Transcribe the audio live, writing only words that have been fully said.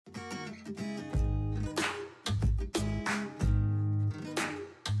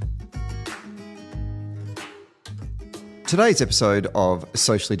Today's episode of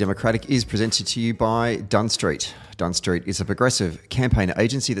Socially Democratic is presented to you by Dunn Street. Dunn Street is a progressive campaign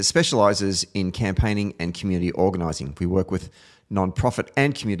agency that specialises in campaigning and community organising. We work with non-profit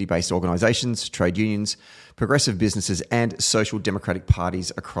and community-based organisations, trade unions, progressive businesses and social democratic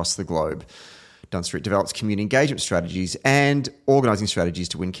parties across the globe. Dunn Street develops community engagement strategies and organising strategies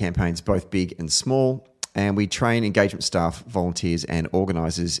to win campaigns both big and small. And we train engagement staff, volunteers and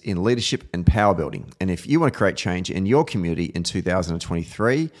organisers in leadership and power building. And if you want to create change in your community in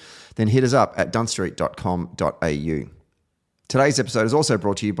 2023, then hit us up at dunstreet.com.au. Today's episode is also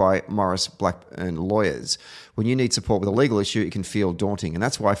brought to you by Maurice Blackburn Lawyers. When you need support with a legal issue, it can feel daunting. And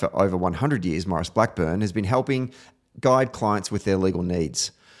that's why for over 100 years, Maurice Blackburn has been helping guide clients with their legal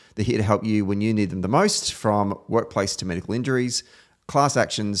needs. They're here to help you when you need them the most, from workplace to medical injuries, class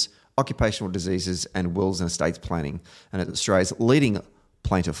actions, occupational diseases and wills and estates planning. And as Australia's leading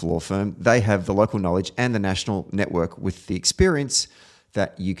plaintiff law firm, they have the local knowledge and the national network with the experience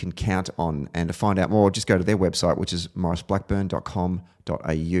that you can count on. And to find out more, just go to their website, which is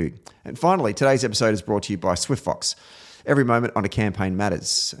mauriceblackburn.com.au. And finally, today's episode is brought to you by SwiftFox. Every moment on a campaign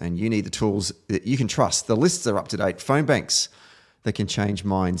matters, and you need the tools that you can trust. The lists are up to date, phone banks that can change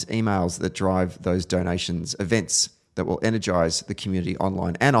minds, emails that drive those donations, events that will energize the community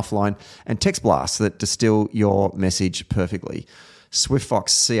online and offline, and text blasts that distill your message perfectly. SwiftFox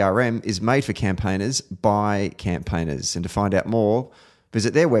CRM is made for campaigners by campaigners. And to find out more,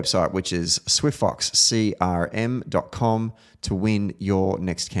 visit their website, which is swiftfoxcrm.com, to win your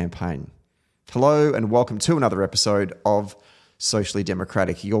next campaign. Hello and welcome to another episode of Socially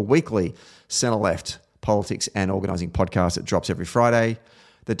Democratic, your weekly centre-left politics and organising podcast that drops every Friday,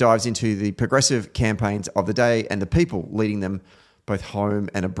 that dives into the progressive campaigns of the day and the people leading them both home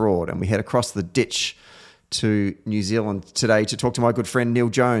and abroad. And we head across the ditch to New Zealand today to talk to my good friend Neale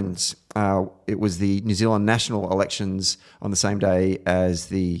Jones. It was the New Zealand national elections on the same day as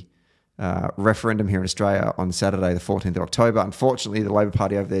the referendum here in Australia on Saturday, the 14th of October. Unfortunately, the Labor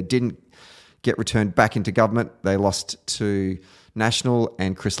Party over there didn't get returned back into government. They lost to National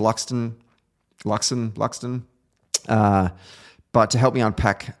and Chris Luxton. But to help me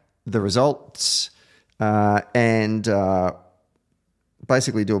unpack the results and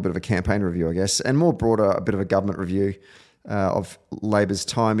basically do a bit of a campaign review, I guess, and more broader, a bit of a government review of Labor's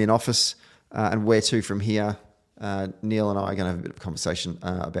time in office and where to from here, Neale and I are going to have a bit of a conversation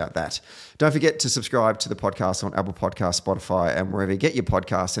about that. Don't forget to subscribe to the podcast on Apple Podcasts, Spotify, and wherever you get your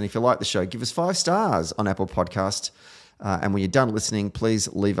podcasts. And if you like the show, give us 5 stars on Apple Podcasts. And when you're done listening, please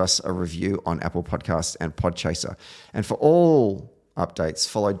leave us a review on Apple Podcasts and Podchaser. And for all updates,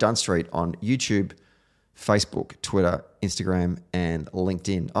 follow Dunn Street on YouTube, Facebook, Twitter, Instagram, and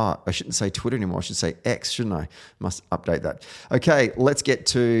LinkedIn. I shouldn't say Twitter anymore. I should say X, shouldn't I? Must update that. Okay, let's get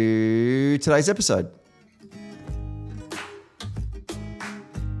to today's episode.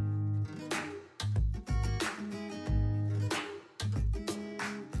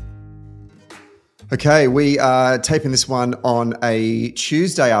 Okay, we are taping this one on a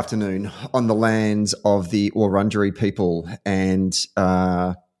Tuesday afternoon on the lands of the Wurundjeri people. And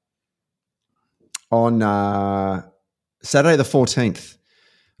on Saturday the 14th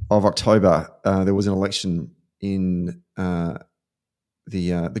of October, there was an election in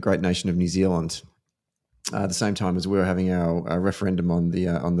the great nation of New Zealand. At the same time as we were having our referendum on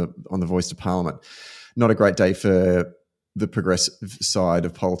the voice to Parliament. Not a great day for the progressive side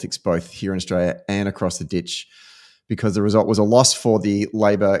of politics, both here in Australia and across the ditch, because the result was a loss for the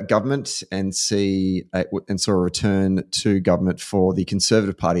Labor government and saw a return to government for the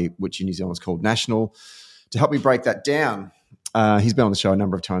Conservative Party, which in New Zealand is called National. To help me break that down, he's been on the show a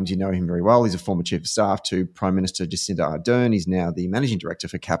number of times. You know him very well. He's a former Chief of Staff to Prime Minister Jacinda Ardern. He's now the Managing Director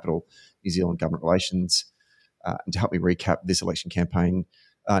for Capital New Zealand Government Relations. And to help me recap this election campaign,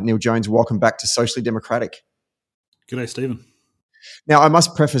 Neale Jones, welcome back to Socially Democratic. G'day, Stephen. Now, I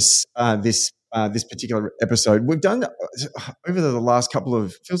must preface this particular episode. We've done over the last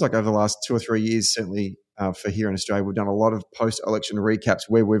feels like over the last 2 or 3 years, certainly for here in Australia, we've done a lot of post-election recaps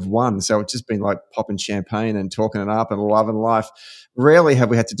where we've won. So it's just been like popping champagne and talking it up and loving life. Rarely have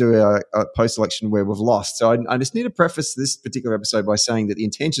we had to do a post-election where we've lost. So I just need to preface this particular episode by saying that the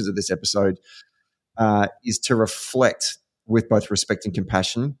intentions of this episode is to reflect with both respect and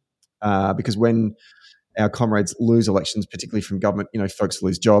compassion, because when our comrades lose elections, particularly from government, folks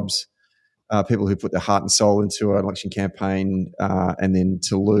lose jobs, people who put their heart and soul into an election campaign, and then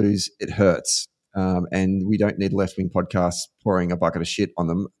to lose, it hurts. And we don't need left-wing podcasts pouring a bucket of shit on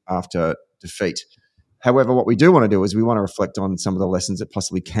them after defeat. However, what we do want to do is we want to reflect on some of the lessons that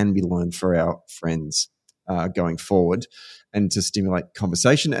possibly can be learned for our friends. going forward, and to stimulate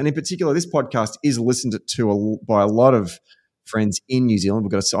conversation. And in particular, this podcast is listened to by a lot of friends in New Zealand.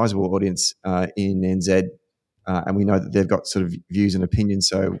 We've got a sizable audience in NZ, and we know that they've got sort of views and opinions.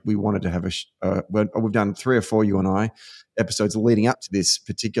 So we wanted to have we've done 3 or 4, you and I, episodes leading up to this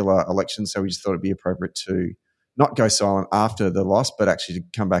particular election. So we just thought it'd be appropriate to not go silent after the loss, but actually to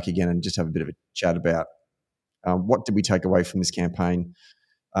come back again and just have a bit of a chat about what did we take away from this campaign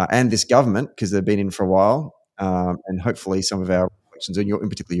and this government, because they've been in for a while, and hopefully some of our reflections and in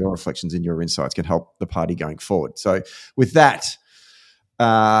particular your reflections and your insights can help the party going forward. So with that,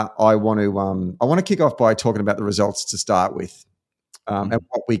 I want to kick off by talking about the results to start with, and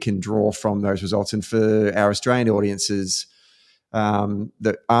what we can draw from those results. And for our Australian audiences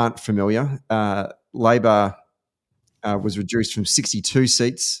that aren't familiar, Labor was reduced from 62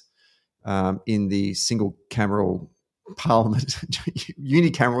 seats in the single-cameral parliament,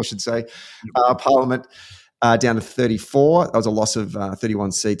 unicameral, I should say, parliament, down to 34. That was a loss of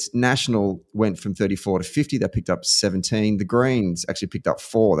 31 seats. National went from 34 to 50. They picked up 17. The Greens actually picked up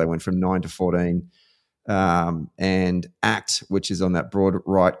 4. They went from 9 to 14. And ACT, which is on that broad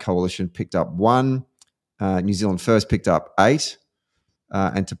right coalition, picked up 1. New Zealand First picked up 8.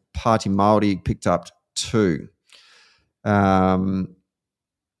 And Te Party Māori picked up 2.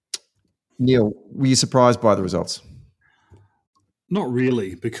 Neale, were you surprised by the results? Not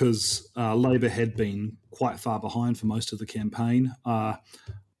really, because Labor had been quite far behind for most of the campaign. I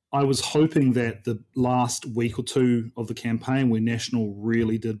was hoping that the last week or two of the campaign, where National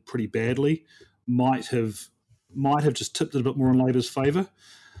really did pretty badly, might have just tipped it a bit more in Labor's favour.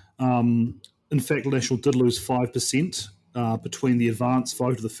 In fact, National did lose 5% between the advance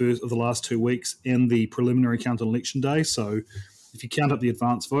vote of the last 2 weeks and the preliminary count on election day. So, if you count up the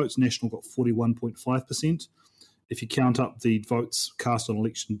advance votes, National got 41.5%. If you count up the votes cast on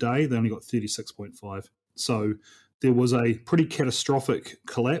election day, they only got 36.5%. So there was a pretty catastrophic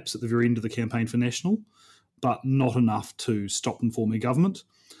collapse at the very end of the campaign for National, but not enough to stop them forming government.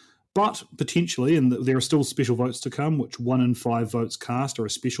 But potentially, and there are still special votes to come, which 1 in 5 votes cast are a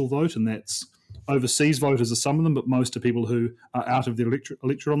special vote, and that's overseas voters are some of them, but most are people who are out of the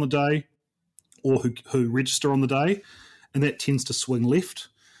electorate on the day or who register on the day, and that tends to swing left.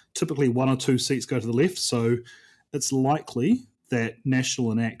 Typically 1 or 2 seats go to the left, so it's likely that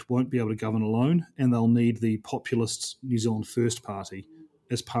National and ACT won't be able to govern alone, and they'll need the populist New Zealand First Party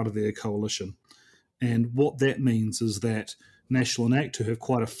as part of their coalition. And what that means is that National and ACT, who have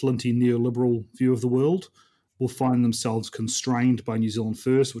quite a flinty neoliberal view of the world, will find themselves constrained by New Zealand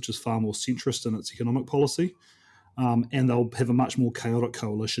First, which is far more centrist in its economic policy, and they'll have a much more chaotic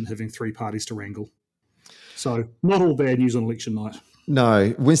coalition, having 3 parties to wrangle. So not all bad news on election night.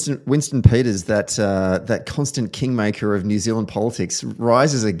 No, Winston Peters, that constant kingmaker of New Zealand politics,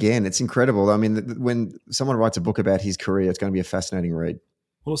 rises again. It's incredible. I mean, when someone writes a book about his career, it's going to be a fascinating read.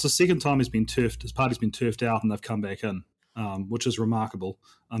 Well, it's the second time his party's been turfed out and they've come back in, which is remarkable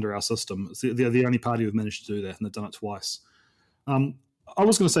under our system. It's the only party who've managed to do that, and they've done it twice. I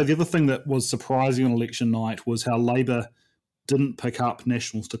was going to say the other thing that was surprising on election night was how Labor didn't pick up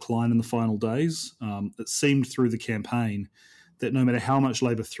National's decline in the final days. It seemed through the campaign that no matter how much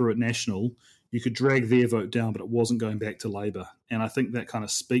Labor threw at National, you could drag their vote down, but it wasn't going back to Labor. And I think that kind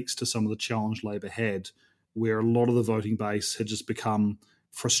of speaks to some of the challenge Labor had, where a lot of the voting base had just become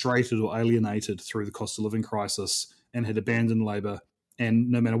frustrated or alienated through the cost of living crisis and had abandoned Labor.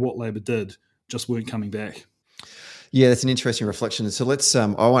 And no matter what Labor did, just weren't coming back. Yeah, that's an interesting reflection. So let's. I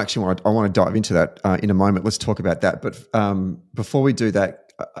want to dive into that in a moment. Let's talk about that. But before we do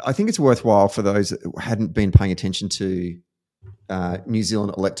that, I think it's worthwhile for those that hadn't been paying attention to New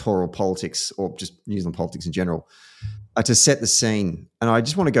Zealand electoral politics, or just New Zealand politics in general, to set the scene. And I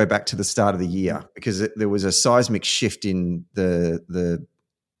just want to go back to the start of the year, because there was a seismic shift in the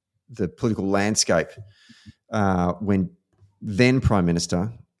political landscape when then Prime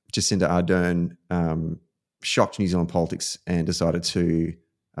Minister Jacinda Ardern shocked New Zealand politics and decided to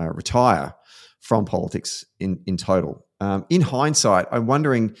retire from politics in total. In hindsight, I'm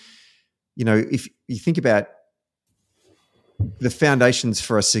wondering, if you think about the foundations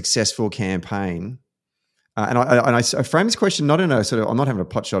for a successful campaign, and I frame this question not in a sort of, I'm not having a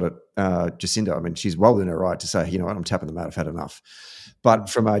pot shot at Jacinda. I mean, she's well in her right to say, what, I'm tapping them out, I've had enough. But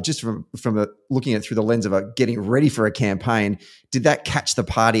from looking at it through the lens of getting ready for a campaign, did that catch the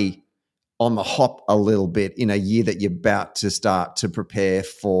party on the hop a little bit in a year that you're about to start to prepare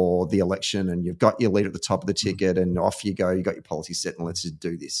for the election, and you've got your lead at the top of the ticket and off you go, you got your policy set, and let's just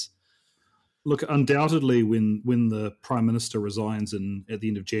do this? Look, undoubtedly, when the Prime Minister resigns at the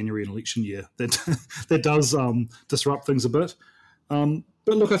end of January in election year, that does disrupt things a bit.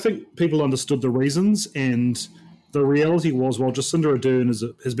 But look, I think people understood the reasons, and the reality was, while Jacinda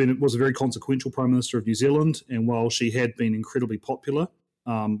Ardern was a very consequential Prime Minister of New Zealand, and while she had been incredibly popular,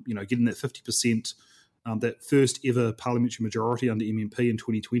 getting that 50%, that first ever parliamentary majority under MMP in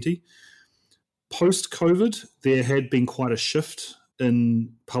 2020, post-COVID, there had been quite a shift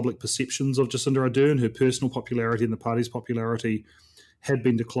in public perceptions of Jacinda Ardern. Her personal popularity and the party's popularity had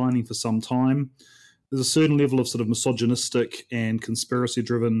been declining for some time. There's a certain level of sort of misogynistic and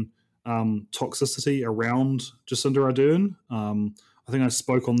conspiracy-driven toxicity around Jacinda Ardern. I think I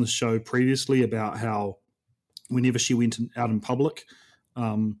spoke on this show previously about how whenever she went out in public,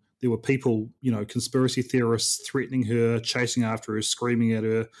 there were people, conspiracy theorists threatening her, chasing after her, screaming at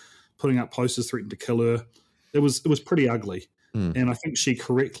her, putting up posters threatening to kill her. It was pretty ugly. And I think she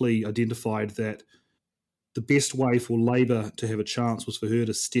correctly identified that the best way for Labour to have a chance was for her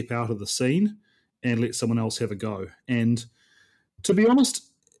to step out of the scene and let someone else have a go. And to be honest,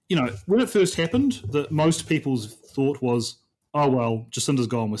 when it first happened, that most people's thought was, oh, well, Jacinda's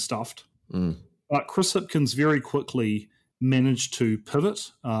gone, we're stuffed. But Chris Hipkins very quickly managed to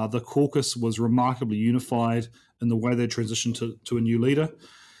pivot. The caucus was remarkably unified in the way they transitioned to a new leader.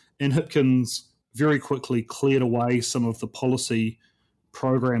 And Hipkins very quickly cleared away some of the policy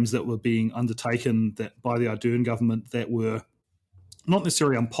programs that were being undertaken by the Ardern government that were not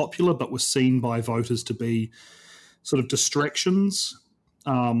necessarily unpopular, but were seen by voters to be sort of distractions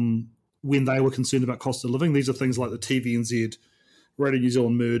when they were concerned about cost of living. These are things like the TVNZ Radio New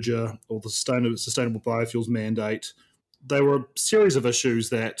Zealand merger or the sustainable biofuels mandate. They were a series of issues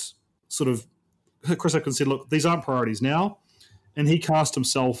that sort of Chris Hipkins said, look, these aren't priorities now. And he cast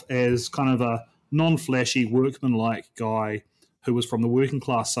himself as kind of a non-flashy, workman-like guy who was from the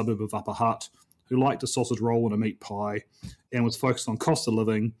working-class suburb of Upper Hutt, who liked a sausage roll and a meat pie, and was focused on cost of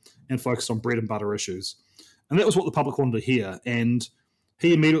living and focused on bread and butter issues. And that was what the public wanted to hear. And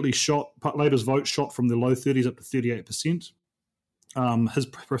he immediately Labour's vote shot from the low 30s up to 38%. His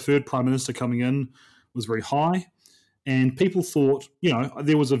preferred Prime Minister coming in was very high. And people thought,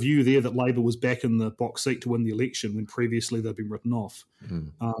 there was a view there that Labour was back in the box seat to win the election when previously they'd been written off.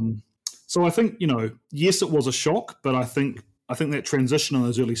 So I think, yes, it was a shock, but I think that transition in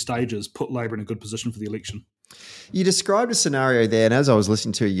those early stages put Labour in a good position for the election. You described a scenario there, and as I was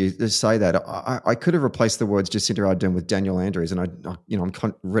listening to you say that, I could have replaced the words Jacinda Ardern with Daniel Andrews, and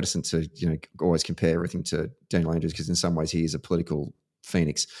I'm reticent to always compare everything to Daniel Andrews because in some ways he is a political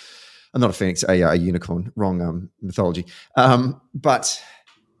phoenix. Not a phoenix, a unicorn. Wrong mythology. But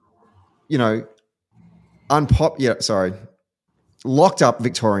locked up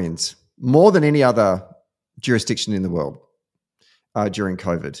Victorians more than any other jurisdiction in the world during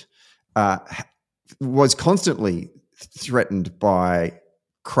COVID was constantly threatened by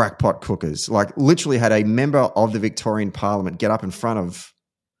crackpot cookers. Like literally had a member of the Victorian Parliament get up in front of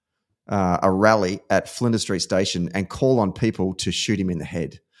a rally at Flinders Street Station and call on people to shoot him in the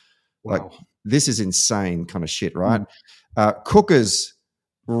head. Wow. Like this is insane kind of shit, right? Cookers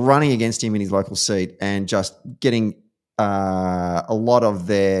running against him in his local seat and just getting a lot of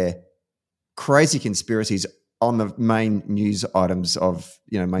their crazy conspiracies on the main news items of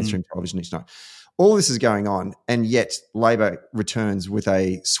mainstream television each night. All this is going on, and yet Labor returns with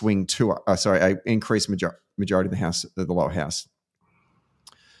a swing to a increased majority in the House, the lower house.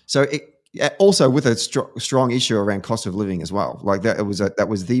 So it also with a strong issue around cost of living as well. Like that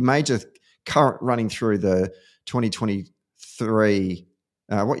was the major current running through the 2023.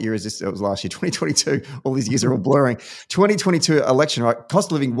 What year is this? It was last year, 2022. All these years are all blurring. 2022 election, right? Cost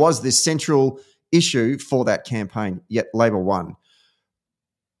of living was this central issue for that campaign, yet Labor won.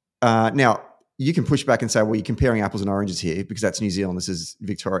 Now, you can push back and say, well, you're comparing apples and oranges here because that's New Zealand, this is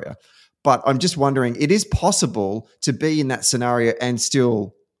Victoria. But I'm just wondering, it is possible to be in that scenario and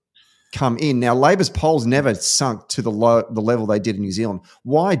still come in. Now, Labor's polls never sunk to the level they did in New Zealand.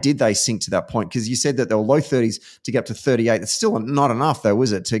 Why did they sink to that point? Because you said that they were low 30s to get up to 38. It's still not enough, though,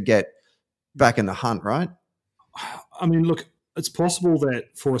 is it, to get back in the hunt, right? I mean, look, it's possible that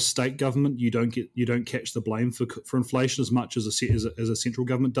for a state government, you don't catch the blame for inflation as much as a central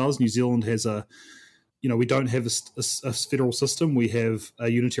government does. New Zealand has we don't have a federal system. We have a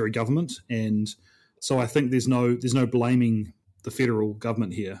unitary government, and so I think there's no blaming the federal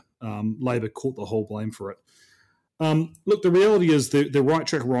government here. Labor caught the whole blame for it. Look, the reality is the right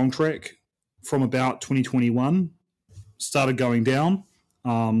track, wrong track from about 2021 started going down.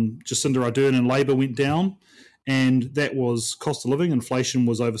 Jacinda Ardern and Labor went down. And that was cost of living. Inflation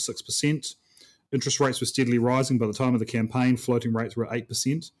was over 6%. Interest rates were steadily rising by the time of the campaign. Floating rates were at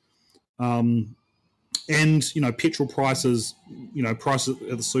 8%. Petrol prices, prices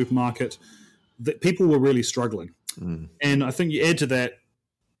at the supermarket, that people were really struggling. And I think you add to that,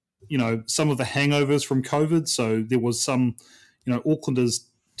 some of the hangovers from COVID. So there was some, Aucklanders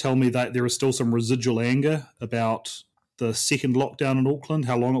tell me that there is still some residual anger about the second lockdown in Auckland,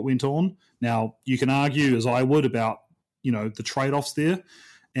 how long it went on. Now, you can argue, as I would, about, the trade-offs there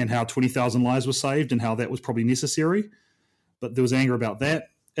and how 20,000 lives were saved and how that was probably necessary. But there was anger about that.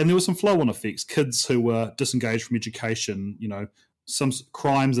 And there were some flow-on effects, kids who were disengaged from education, some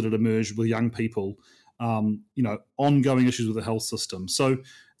crimes that had emerged with young people, ongoing issues with the health system. So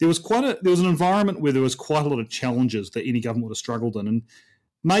there was an environment where there was quite a lot of challenges that any government would have struggled in. And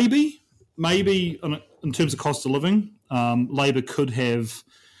maybe in terms of cost of living, Labor could have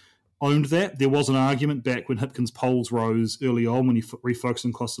owned that. There was an argument back when Hipkins' polls rose early on, when he refocused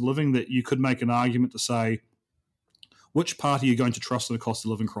on cost of living, that you could make an argument to say, which party are you going to trust in a cost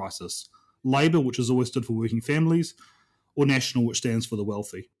of living crisis? Labor, which has always stood for working families, or National, which stands for the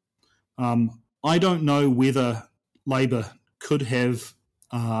wealthy? I don't know whether Labor could have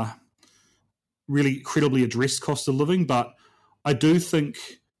really credibly addressed cost of living, but I do think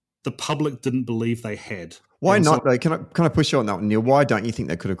the public didn't believe they had. Why not, though? Can I push you on that one, Neale? Why don't you think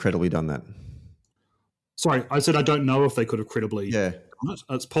they could have credibly done that? Sorry, I said I don't know if they could have credibly done it.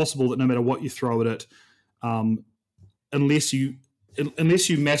 It's possible that no matter what you throw at it, unless you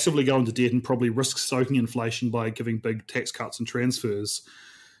massively go into debt and probably risk stoking inflation by giving big tax cuts and transfers,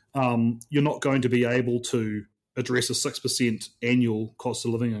 you're not going to be able to address a 6% annual cost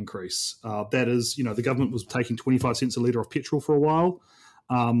of living increase. That is, the government was taking 25 cents a litre of petrol for a while.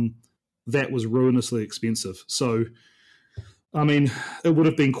 That was ruinously expensive. So, I mean, it would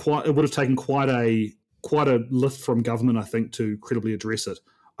have taken quite a lift from government, I think, to credibly address it.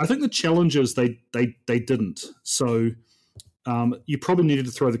 I think the challenge is they didn't. So you probably needed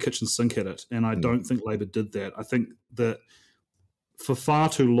to throw the kitchen sink at it, and I don't think Labor did that. I think that for far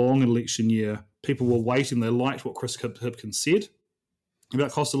too long in election year, people were waiting. They liked what Chris Hipkins said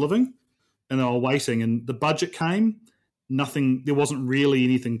about cost of living, and they were waiting. And the budget came, there wasn't really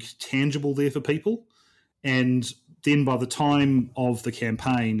anything tangible there for people. And then by the time of the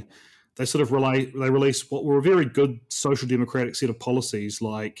campaign, they sort of released what were a very good social democratic set of policies,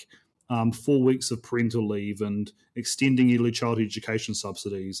 like 4 weeks of parental leave and extending early childhood education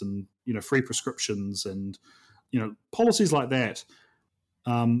subsidies and free prescriptions and policies like that.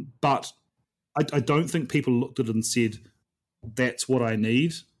 But I don't think people looked at it and said, that's what I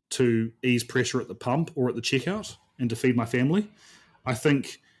need to ease pressure at the pump or at the checkout and to feed my family. I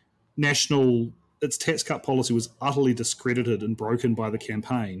think its tax cut policy was utterly discredited and broken by the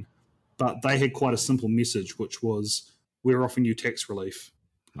campaign, but they had quite a simple message, which was, we're offering you tax relief.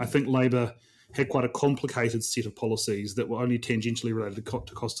 I think Labor had quite a complicated set of policies that were only tangentially related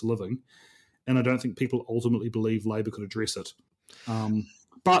to cost of living, and I don't think people ultimately believe Labor could address it.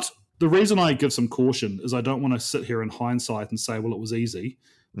 But the reason I give some caution is I don't want to sit here in hindsight and say, well, it was easy,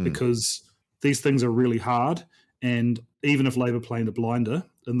 because these things are really hard, and even if Labor played a blinder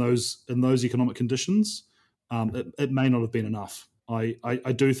in those economic conditions, it may not have been enough.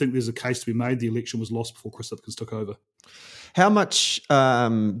 I do think there's a case to be made. The election was lost before Chris Hipkins took over. How much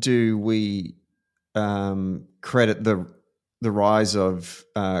do we credit the rise of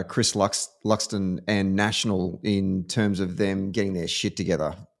Chris Luxton and National in terms of them getting their shit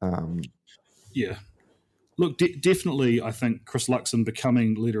together? Yeah. Look, definitely I think Chris Luxton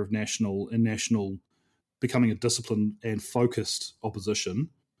becoming leader of National and National becoming a disciplined and focused opposition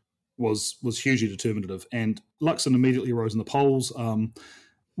was hugely determinative. And Luxton immediately rose in the polls.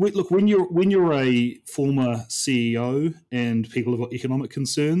 Look, when you're a former CEO and people have got economic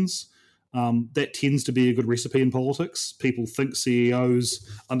concerns, that tends to be a good recipe in politics. People think CEOs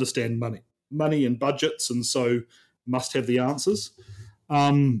understand money and budgets, and so must have the answers.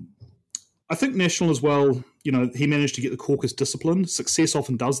 I think National as well, he managed to get the caucus disciplined. Success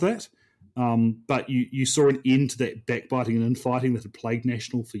often does that. But you saw an end to that backbiting and infighting that had plagued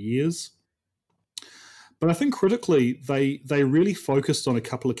National for years. But I think critically, they really focused on a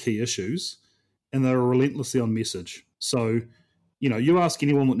couple of key issues, and they were relentlessly on message. So, you ask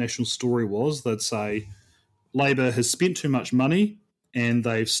anyone what National's story was, they'd say Labor has spent too much money and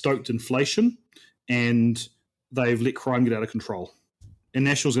they've stoked inflation and they've let crime get out of control. And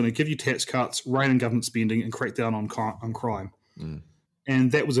National's going to give you tax cuts, rein in government spending, and crack down on crime.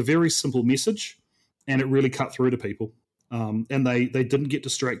 And that was a very simple message, and it really cut through to people. And they didn't get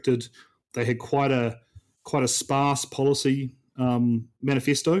distracted. They had quite a sparse policy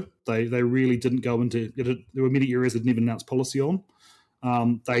manifesto. They really didn't go into it. There were many areas they didn't even announce policy on.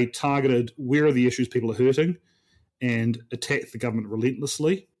 They targeted where are the issues people are hurting and attacked the government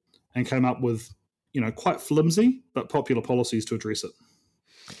relentlessly and came up with quite flimsy but popular policies to address it.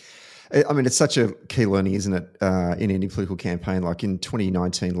 I mean, it's such a key learning, isn't it, in any political campaign? Like in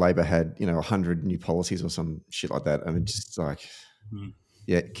 2019, Labor had, 100 new policies or some shit like that. I mean, just like,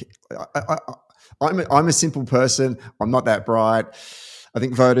 yeah, I'm a simple person. I'm not that bright. I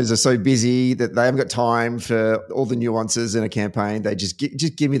think voters are so busy that they haven't got time for all the nuances in a campaign. They just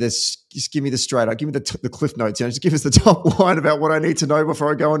give me this, just give me the straight up, give me the cliff notes. Just give us the top line about what I need to know before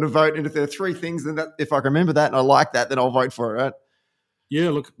I go on to vote. And if there are three things, then if I can remember that and I like that, then I'll vote for it. Right? Yeah,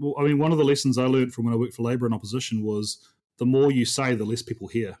 look, well, I mean, one of the lessons I learned from when I worked for Labor in opposition was the more you say, the less people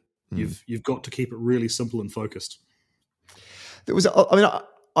hear. You've got to keep it really simple and focused.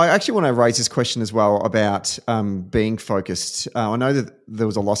 I actually want to raise this question as well about being focused. I know that there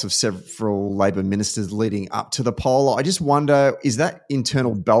was a loss of several Labor ministers leading up to the poll. I just wonder, is that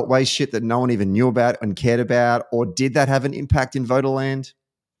internal beltway shit that no one even knew about and cared about, or did that have an impact in voterland?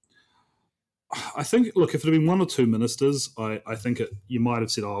 I think, look, if it had been one or two ministers, I think you might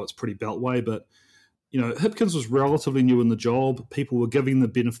have said, oh, it's pretty beltway, but Hipkins was relatively new in the job. People were giving the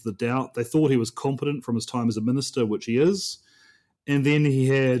benefit of the doubt. They thought he was competent from his time as a minister, which he is. And then he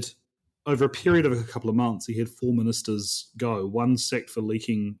had, over a period of a couple of months, he had four ministers go. One sacked for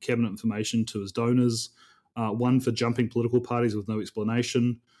leaking cabinet information to his donors, one for jumping political parties with no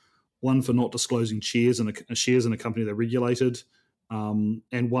explanation, one for not disclosing shares in a company they regulated,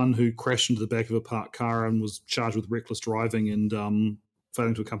 and one who crashed into the back of a parked car and was charged with reckless driving and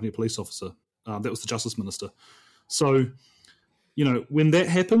failing to accompany a police officer. That was the Justice Minister. So, when that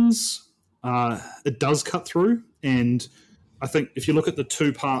happens, it does cut through. And I think if you look at the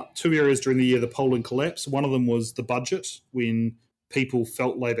two areas during the year the polling collapsed, one of them was the budget, when people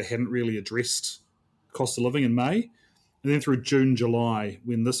felt Labor hadn't really addressed cost of living in May. And then through June, July,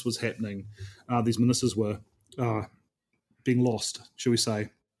 when this was happening, these ministers were being lost, shall we say.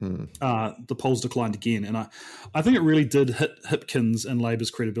 The polls declined again. And I think it really did hit Hipkins and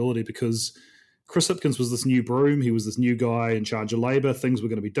Labor's credibility, because Chris Hipkins was this new broom. He was this new guy in charge of Labor. Things were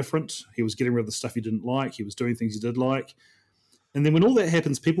going to be different. He was getting rid of the stuff he didn't like. He was doing things he did like. And then when all that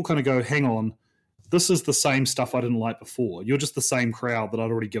happens, people kind of go, hang on, this is the same stuff I didn't like before. You're just the same crowd that I'd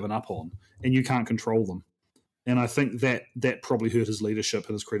already given up on, and you can't control them. And I think that probably hurt his leadership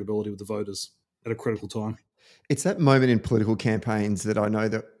and his credibility with the voters at a critical time. It's that moment in political campaigns that I know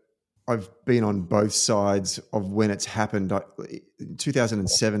that I've been on both sides of when it's happened. In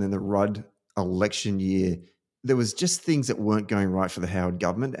 2007, in the Rudd election year, there was just things that weren't going right for the Howard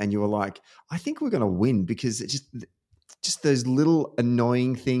government, and you were like, I think we're going to win, because it's just those little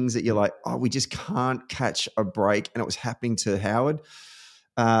annoying things that you're like, oh, we just can't catch a break. And it was happening to Howard.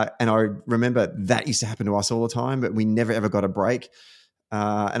 And I remember that used to happen to us all the time, but we never, ever got a break.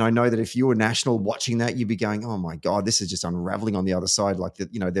 And I know that if you were national watching that, you'd be going, oh my God, this is just unraveling on the other side. Like,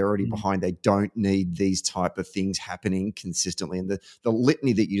 they're already behind. They don't need these type of things happening consistently. And the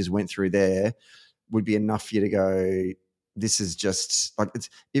litany that you just went through there would be enough for you to go, this is just like, it's,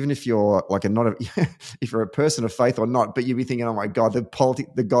 even if you're like if you're a person of faith or not, but you'd be thinking, oh my God,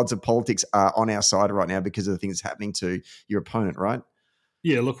 the gods of politics are on our side right now because of the things that's happening to your opponent, right?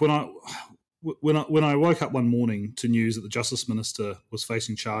 Yeah, look, when I woke up one morning to news that the Justice Minister was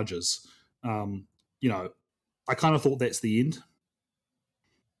facing charges, I kind of thought that's the end.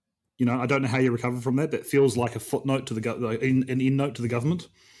 I don't know how you recover from that. That feels like a footnote to an end note to the government.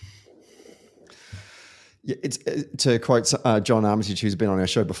 Yeah, it's to quote John Armitage, who's been on our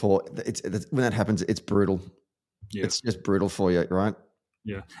show before. It's when that happens, it's brutal. Yeah. It's just brutal for you, right?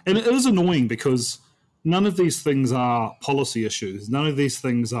 Yeah, and it is annoying because none of these things are policy issues. None of these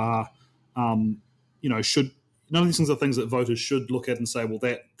things are, none of these things are things that voters should look at and say, well,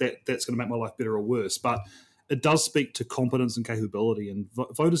 that's going to make my life better or worse. But it does speak to competence and capability, and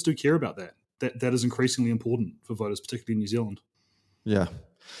voters do care about that. That is increasingly important for voters, particularly in New Zealand. Yeah.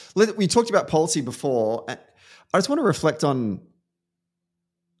 We talked about policy before. I just want to reflect on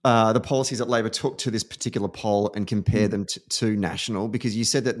the policies that Labor took to this particular poll and compare them to National, because you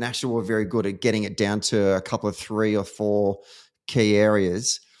said that National were very good at getting it down to a couple of 3 or 4 key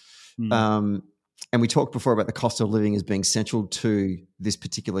areas. And we talked before about the cost of living as being central to this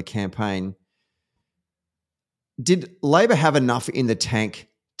particular campaign. Did Labor have enough in the tank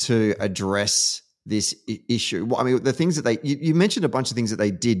to address this issue? Well, I mean, the things that you mentioned a bunch of things that they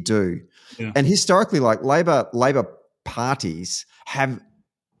did do. Yeah. And historically, like Labor parties have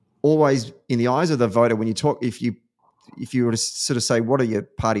always, in the eyes of the voter, when you talk, if you were to sort of say, what are your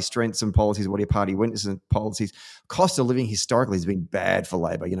party strengths and policies, what are your party weaknesses and policies, cost of living historically has been bad for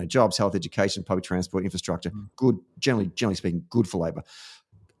Labor. Jobs, health, education, public transport, infrastructure, good, generally speaking, good for Labor.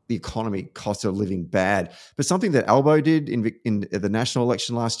 The economy, cost of living, bad. But something that Albo did in the national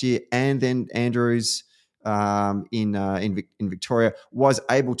election last year, and then Andrews in Victoria, was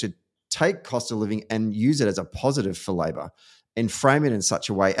able to take cost of living and use it as a positive for Labor and frame it in such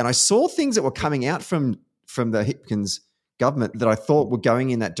a way. And I saw things that were coming out from the Hipkins government that I thought were going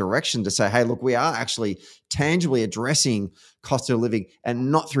in that direction to say, hey, look, we are actually tangibly addressing cost of living,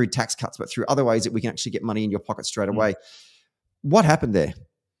 and not through tax cuts, but through other ways that we can actually get money in your pocket straight away. What happened there?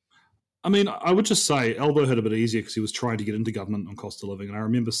 I mean, I would just say Albo had a bit easier because he was trying to get into government on cost of living. And I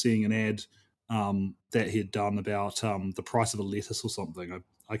remember seeing an ad that he had done about the price of a lettuce or something.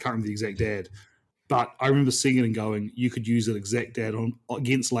 I can't remember the exact ad, but I remember seeing it and going, you could use that exact ad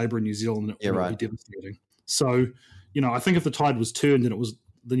against Labor in New Zealand, and it would be devastating. So, I think if the tide was turned and it was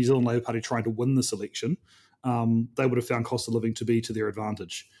the New Zealand Labor Party trying to win this election, they would have found cost of living to be to their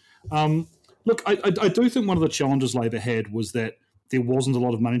advantage. Look, I do think one of the challenges Labor had was that there wasn't a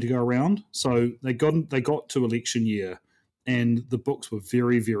lot of money to go around. So they got to election year and the books were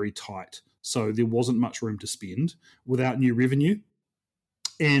very, very tight. So there wasn't much room to spend without new revenue.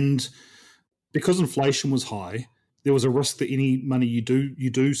 And because inflation was high, there was a risk that any money you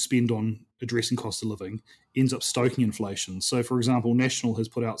do spend on addressing cost of living ends up stoking inflation. So, for example, National has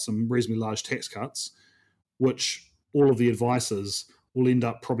put out some reasonably large tax cuts, which all of the advice is will end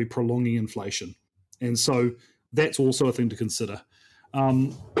up probably prolonging inflation. And so that's also a thing to consider.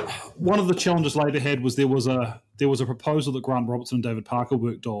 One of the challenges Labor had was there was a proposal that Grant Robertson and David Parker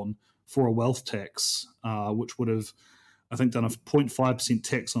worked on for a wealth tax, which would have, I think, done a 0.5%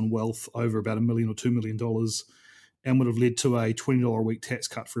 tax on wealth over about $1 million or $2 million, and would have led to a $20 a week tax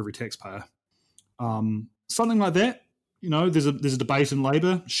cut for every taxpayer. Something like that. There's a debate in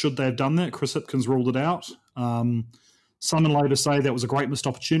Labor. Should they have done that? Chris Hipkins ruled it out. Some in Labor say that was a great missed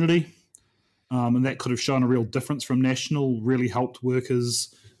opportunity. And that could have shown a real difference from National, really helped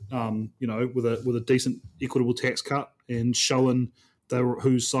workers, with a decent equitable tax cut and showing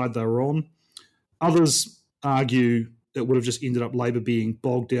whose side they were on. Others argue it would have just ended up Labor being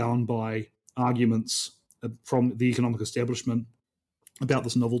bogged down by arguments from the economic establishment about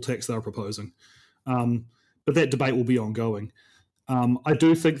this novel tax they were proposing. But that debate will be ongoing. I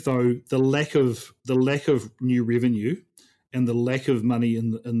do think, though, the lack of new revenue and the lack of money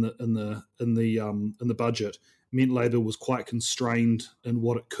in the budget meant Labor was quite constrained in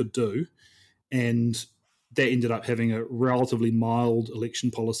what it could do, and that ended up having a relatively mild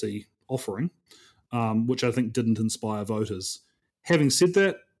election policy offering, which I think didn't inspire voters. Having said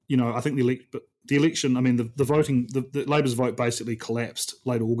that, I think the election, I mean, the voting, the Labor's vote basically collapsed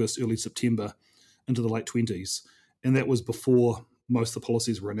late August, early September into the late 20s, and that was before most of the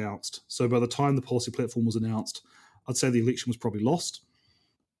policies were announced. So by the time the policy platform was announced, I'd say the election was probably lost.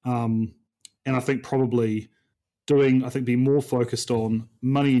 And I think probably being more focused on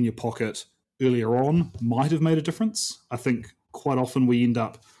money in your pocket earlier on might have made a difference. I think quite often we end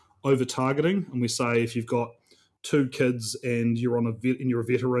up over-targeting, and we say if you've got 2 kids and you're a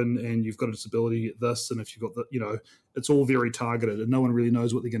veteran and you've got a disability, get this, and if you've got it's all very targeted and no one really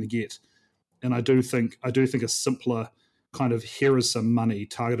knows what they're going to get. And I do think a simpler kind of here is some money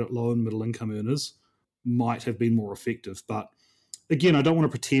targeted at low and middle income earners might have been more effective. But again, I don't want to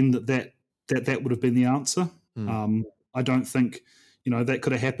pretend that would have been the answer. I don't think that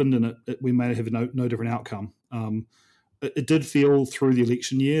could have happened, and we may have no different outcome. It did feel through the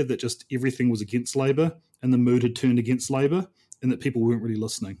election year that just everything was against Labor, and the mood had turned against Labor, and that people weren't really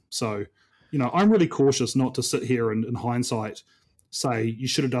listening. So, I'm really cautious not to sit here and in hindsight say you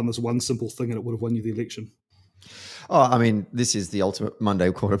should have done this one simple thing and it would have won you the election. Oh, I mean, this is the ultimate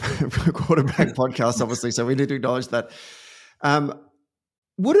Monday quarterback podcast, obviously, so we need to acknowledge that. To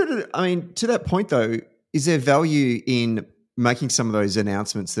that point, though, is there value in making some of those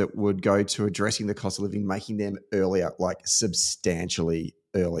announcements that would go to addressing the cost of living, making them earlier, like substantially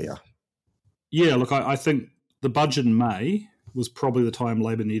earlier? Yeah, look, I think the budget in May was probably the time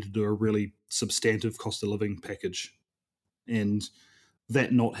Labor needed to do a really substantive cost of living package. And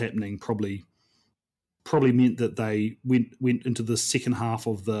that not happening probably meant that they went into the second half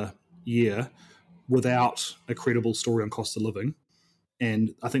of the year without a credible story on cost of living.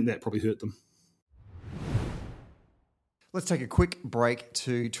 And I think that probably hurt them. Let's take a quick break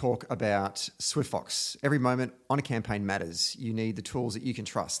to talk about SwiftFox. Every moment on a campaign matters. You need the tools that you can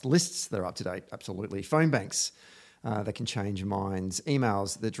trust. Lists that are up to date, absolutely. Phone banks that can change minds.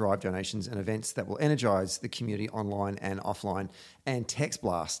 Emails that drive donations, and events that will energize the community online and offline. And text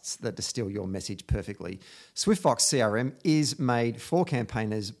blasts that distill your message perfectly. SwiftFox CRM is made for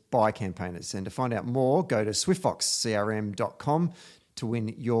campaigners by campaigners. And to find out more, go to swiftfoxcrm.com to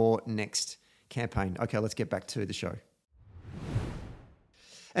win your next campaign. Okay, let's get back to the show.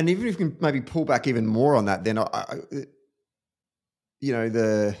 And even if we can maybe pull back even more on that, then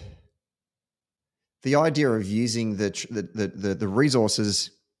the idea of using the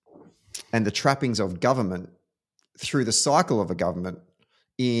resources and the trappings of government through the cycle of a government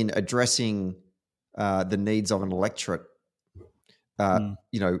in addressing the needs of an electorate. I'm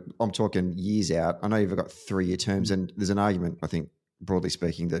talking years out. I know you've got 3-year terms, and there's an argument, I think, broadly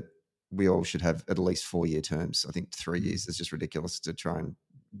speaking, that we all should have at least 4-year terms. I think 3 years is just ridiculous to try and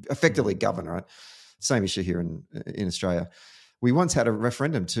effectively govern, right? Same issue here in Australia. We once had a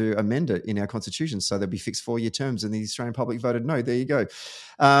referendum to amend it in our constitution so there'd be fixed 4-year terms, and the Australian public voted no. There you go.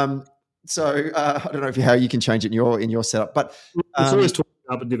 So I don't know how you can change it in your setup, but it's always talked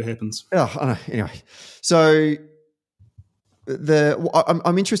about, but never happens. Oh, I know. Anyway, so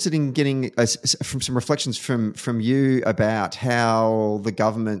I'm interested in getting from some reflections from you about how the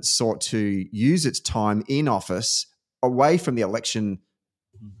government sought to use its time in office away from the election,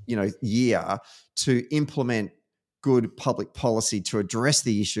 year to implement good public policy to address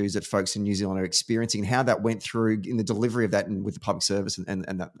the issues that folks in New Zealand are experiencing, and how that went through in the delivery of that and with the public service and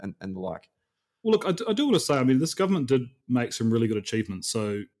the like. Well, look, I do want to say, this government did make some really good achievements.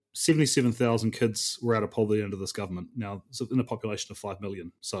 So 77,000 kids were out of poverty under this government. Now, it's in a population of 5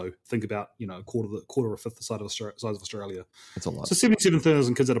 million. So think about, a quarter or a fifth the size of Australia. That's a lot. So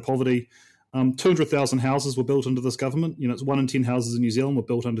 77,000 kids out of poverty. 200,000 houses were built into this government. It's 1 in 10 houses in New Zealand were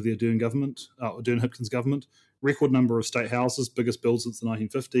built under the Ardern-Hipkins government. Record number of state houses, biggest build since the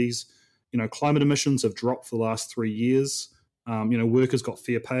 1950s. Climate emissions have dropped for the last 3 years. Workers got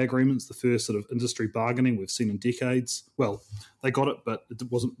fair pay agreements, the first sort of industry bargaining we've seen in decades. Well, they got it, but it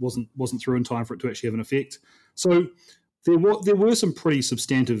wasn't through in time for it to actually have an effect. So there were some pretty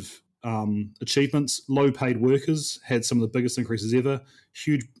substantive achievements. Low-paid workers had some of the biggest increases ever.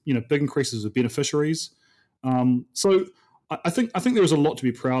 Huge, big increases of beneficiaries. So I think there was a lot to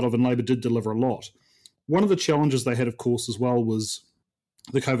be proud of, and Labor did deliver a lot. One of the challenges they had, of course, as well was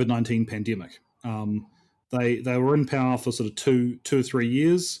the COVID-19 pandemic. They were in power for sort of two or 3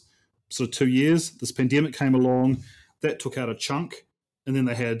 years, sort of 2 years. This pandemic came along, that took out a chunk, and then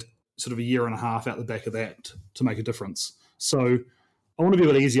they had sort of a year and a half out the back of that to make a difference. So I want to be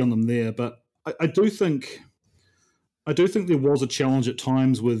a bit easy on them there, but I do think there was a challenge at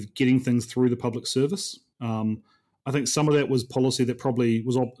times with getting things through the public service. I think some of that was policy that probably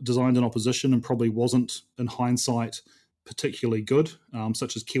was designed in opposition and probably wasn't, in hindsight, particularly good,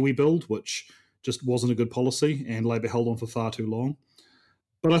 such as Kiwi Build, which just wasn't a good policy, and Labor held on for far too long.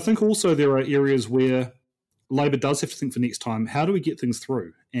 But I think also there are areas where Labor does have to think for next time, how do we get things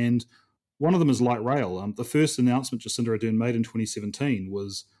through? And one of them is light rail. The first announcement Jacinda Ardern made in 2017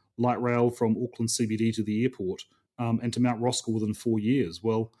 was light rail from Auckland CBD to the airport and to Mount Roskill within 4 years.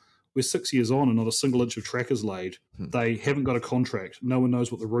 Well, we're 6 years on and not a single inch of track is laid. They haven't got a contract. No one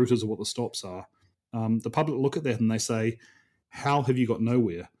knows what the route is or what the stops are. The public look at that and they say, how have you got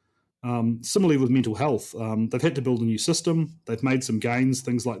nowhere? Similarly with mental health, they've had to build a new system. They've made some gains,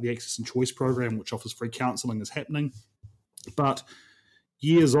 things like the Access and Choice program, which offers free counselling, is happening. But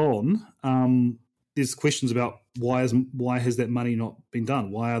years on, there's questions about why has that money not been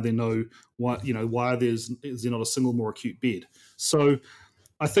done? Is there not a single more acute bed? So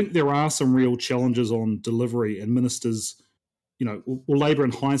I think there are some real challenges on delivery, and ministers, Labor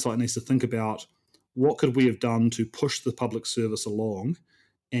in hindsight needs to think about what could we have done to push the public service along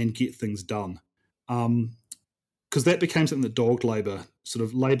and get things done. Because that became something that dogged Labor. Sort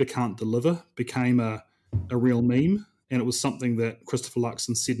of Labor can't deliver became a real meme, and it was something that Christopher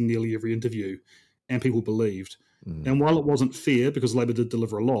Luxon said in nearly every interview, and people believed. And while it wasn't fair, because Labor did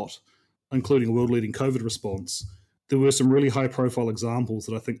deliver a lot, including a world-leading COVID response, there were some really high-profile examples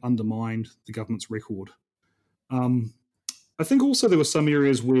that I think undermined the government's record. I think also there were some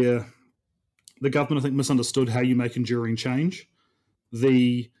areas where the government, I think, misunderstood how you make enduring change.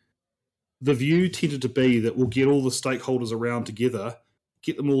 The view tended to be that we'll get all the stakeholders around together,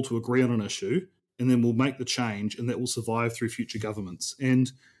 get them all to agree on an issue, and then we'll make the change, and that will survive through future governments.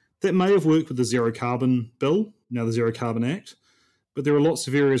 And that may have worked with the Zero Carbon Bill, now the Zero Carbon Act, but there are lots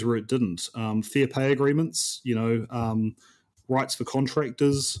of areas where it didn't. Fair pay agreements, rights for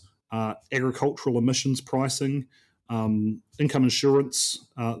contractors, agricultural emissions pricing, income insurance.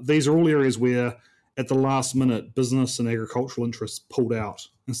 These are all areas where, at the last minute, business and agricultural interests pulled out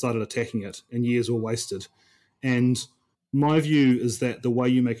and started attacking it, and years were wasted. And my view is that the way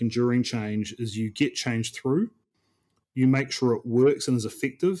you make enduring change is you get change through, you make sure it works and is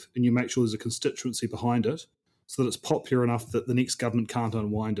effective, and you make sure there's a constituency behind it so that it's popular enough that the next government can't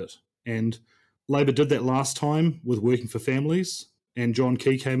unwind it. And Labor did that last time with working for families, and John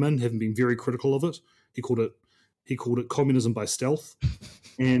Key came in, having been very critical of it. He called it communism by stealth.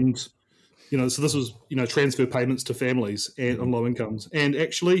 And so this was, transfer payments to families and on low incomes. And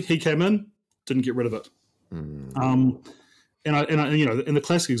actually, he came in, didn't get rid of it. And the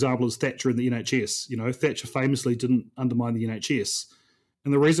classic example is Thatcher in the NHS. Thatcher famously didn't undermine the NHS,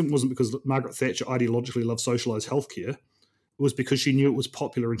 and the reason wasn't because Margaret Thatcher ideologically loved socialised healthcare. It was because she knew it was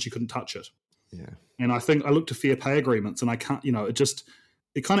popular and she couldn't touch it. Yeah. And I think I look to fair pay agreements, and I can't.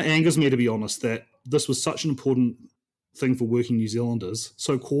 It kind of angers me, to be honest, that this was such an important thing for working New Zealanders,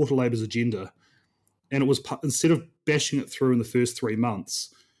 so core to Labour's agenda, and it was, instead of bashing it through in the first 3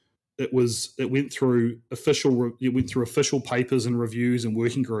 months. It went through official papers and reviews and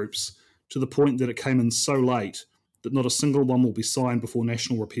working groups to the point that it came in so late that not a single one will be signed before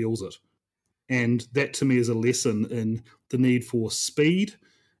National repeals it. And that to me is a lesson in the need for speed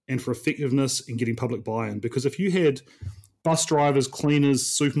and for effectiveness in getting public buy-in. Because if you had bus drivers, cleaners,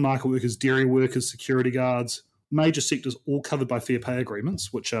 supermarket workers, dairy workers, security guards, major sectors all covered by fair pay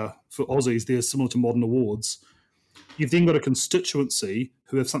agreements, which are, for Aussies, they're similar to modern awards, you've then got a constituency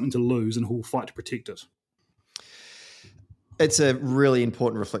who have something to lose and who will fight to protect it. It's a really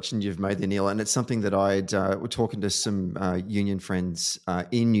important reflection you've made there, Neale, and it's something that we're talking to some union friends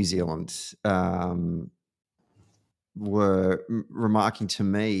in New Zealand were remarking to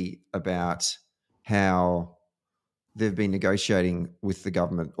me about how they've been negotiating with the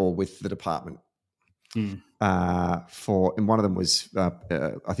government or with the department. And one of them was,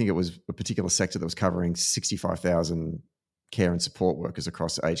 I think it was a particular sector that was covering 65,000 care and support workers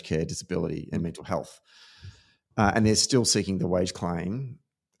across aged care, disability, and mental health. And they're still seeking the wage claim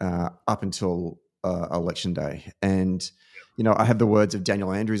up until election day. And, I have the words of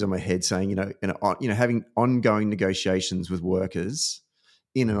Daniel Andrews on my head saying, having ongoing negotiations with workers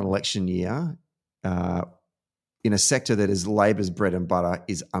in an election year in a sector that is Labor's bread and butter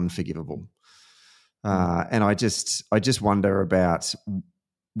is unforgivable. And I just wonder about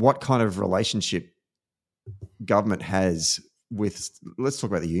what kind of relationship government has with, let's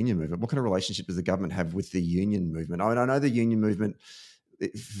talk about the union movement. What kind of relationship does the government have with the union movement? I know the union movement,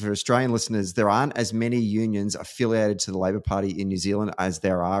 for Australian listeners, there aren't as many unions affiliated to the Labor Party in New Zealand as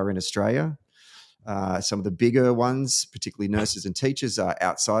there are in Australia. Some of the bigger ones, particularly nurses and teachers, are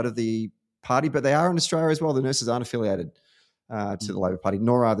outside of the party, but they are in Australia as well. The nurses aren't affiliated to the Labor Party,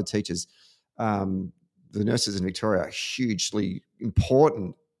 nor are the teachers. The nurses in Victoria are a hugely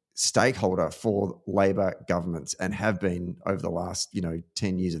important stakeholder for Labor governments and have been over the last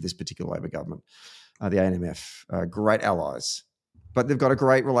 10 years of this particular Labor government. The ANMF, great allies, but they've got a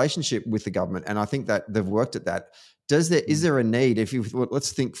great relationship with the government, and I think that they've worked at that. Is there a need,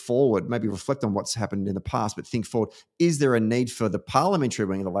 let's think forward, maybe reflect on what's happened in the past, but think forward, is there a need for the parliamentary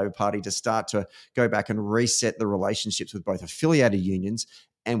wing of the Labor Party to start to go back and reset the relationships with both affiliated unions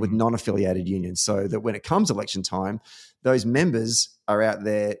and with non-affiliated unions, so that when it comes election time, those members are out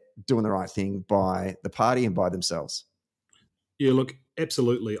there doing the right thing by the party and by themselves? Yeah, look,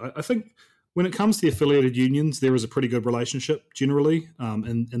 absolutely. I think when it comes to the affiliated unions, there is a pretty good relationship generally,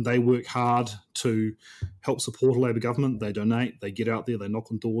 and they work hard to help support a Labor government. They donate, they get out there, they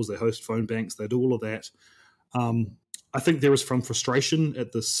knock on doors, they host phone banks, they do all of that. I think there is some frustration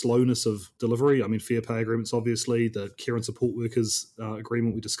at the slowness of delivery. I mean, fair pay agreements, obviously, the care and support workers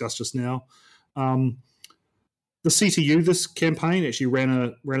agreement we discussed just now. The CTU this campaign actually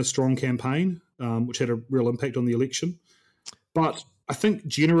ran a strong campaign, which had a real impact on the election. But I think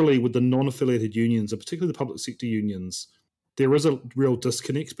generally with the non-affiliated unions, and particularly the public sector unions, there is a real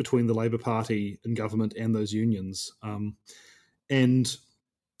disconnect between the Labor Party and government and those unions. And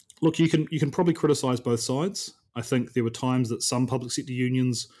look, you can probably criticise both sides. I think there were times that some public sector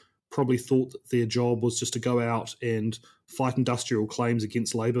unions probably thought that their job was just to go out and fight industrial claims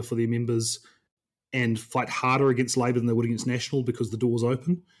against Labor for their members and fight harder against Labor than they would against National because the door's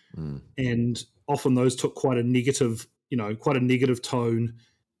open. And often those took quite a negative tone,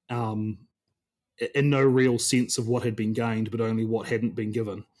 and no real sense of what had been gained, but only what hadn't been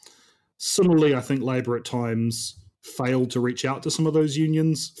given. Similarly, I think Labor at times failed to reach out to some of those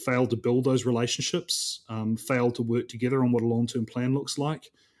unions, failed to build those relationships, failed to work together on what a long-term plan looks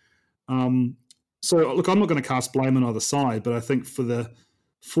like. So, look, I'm not going to cast blame on either side, but I think for the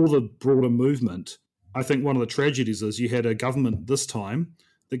broader movement, I think one of the tragedies is you had a government this time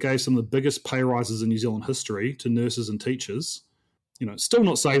that gave some of the biggest pay rises in New Zealand history to nurses and teachers. Still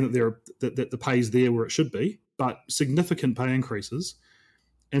not saying that the pay's there where it should be, but significant pay increases.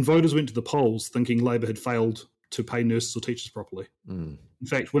 And voters went to the polls thinking Labor had failed to pay nurses or teachers properly. In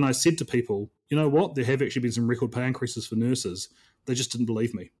fact, when I said to people, you know what, there have actually been some record pay increases for nurses, they just didn't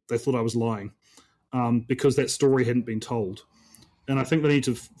believe me. They thought I was lying because that story hadn't been told. And I think they need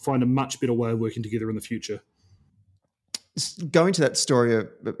to find a much better way of working together in the future. Going to that story,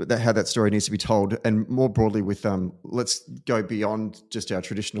 how that story needs to be told, and more broadly with, let's go beyond just our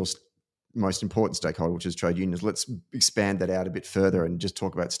traditional most important stakeholder, which is trade unions. Let's expand that out a bit further and just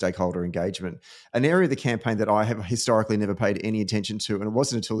talk about stakeholder engagement. An area of the campaign that I have historically never paid any attention to, and it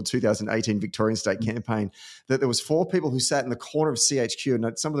wasn't until the 2018 Victorian State campaign that there was 4 people who sat in the corner of CHQ,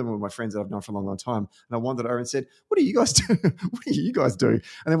 and some of them were my friends that I've known for a long, long time. And I wandered over and said, "What do you guys do? What do you guys do?" And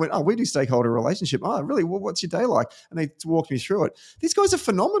they went, "Oh, we do stakeholder relationship." "Oh, really? Well, what's your day like?" And they walked me through it. These guys are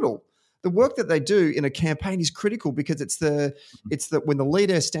phenomenal. The work that they do in a campaign is critical because it's the when the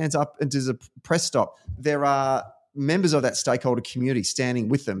leader stands up and does a press stop, there are members of that stakeholder community standing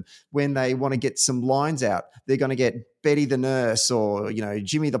with them. When they want to get some lines out, they're going to get Betty the nurse or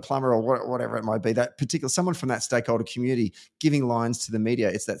Jimmy the plumber or whatever it might be. That particular someone from that stakeholder community giving lines to the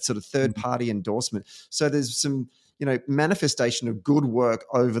media. It's that sort of third party endorsement. So there's some manifestation of good work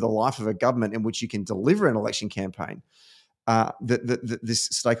over the life of a government in which you can deliver an election campaign. This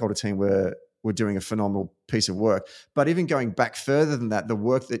stakeholder team were doing a phenomenal piece of work. But even going back further than that, the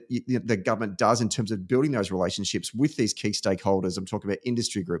work that the government does in terms of building those relationships with these key stakeholders, I'm talking about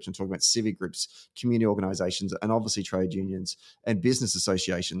industry groups, I'm talking about civic groups, community organisations, and obviously trade unions and business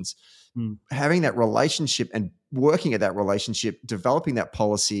associations. Having that relationship and working at that relationship, developing that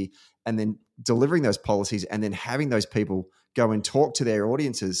policy, and then delivering those policies, and then having those people go and talk to their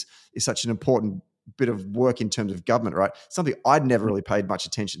audiences is such an important bit of work in terms of government, right? Something I'd never really paid much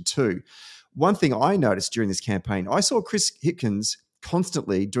attention to. One thing I noticed during this campaign, I saw Chris Hipkins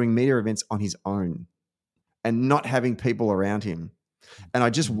constantly doing media events on his own and not having people around him. And I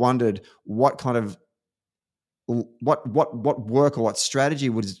just wondered what kind of what work or what strategy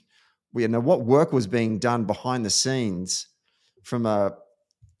what work was being done behind the scenes from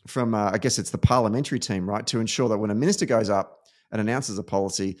I guess it's the parliamentary team, right, to ensure that when a minister goes up and announces a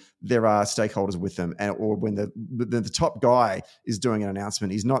policy, there are stakeholders with them, or when the top guy is doing an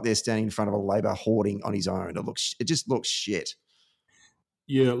announcement, he's not there standing in front of a Labor hoarding on his own. It just looks shit.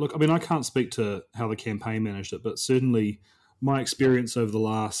 Yeah, look, I mean, I can't speak to how the campaign managed it, but certainly my experience over the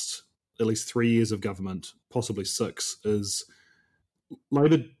last at least 3 years of government, possibly 6, is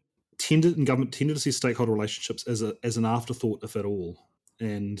Labor government tended to see stakeholder relationships as an afterthought, if at all,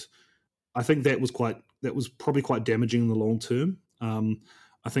 and I think that was probably quite damaging in the long term.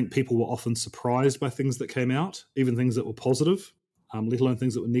 I think people were often surprised by things that came out, even things that were positive, let alone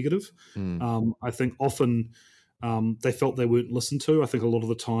things that were negative. I think often they felt they weren't listened to. I think a lot of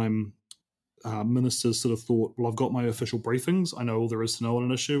the time ministers sort of thought, well, I've got my official briefings. I know all there is to know on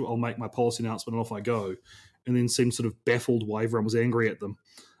an issue. I'll make my policy announcement and off I go. And then seemed sort of baffled why everyone was angry at them.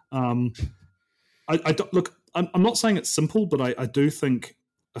 Look, I'm not saying it's simple, but I do think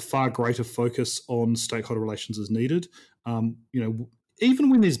a far greater focus on stakeholder relations is needed. Even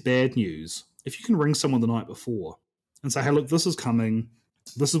when there's bad news, if you can ring someone the night before and say, hey, look, this is coming.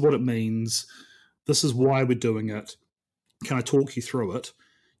 This is what it means. This is why we're doing it. Can I talk you through it?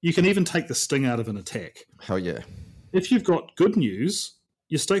 You can even take the sting out of an attack. Hell yeah. If you've got good news,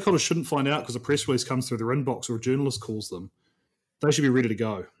 your stakeholders shouldn't find out because a press release comes through their inbox or a journalist calls them. They should be ready to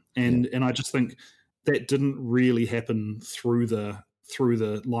go. And I just think that didn't really happen through the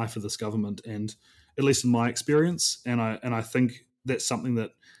life of this government, and at least in my experience. And I think that's something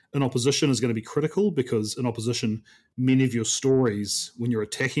that in opposition is going to be critical, because in opposition, many of your stories when you're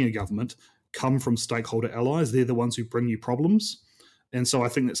attacking a government come from stakeholder allies. They're the ones who bring you problems. And so I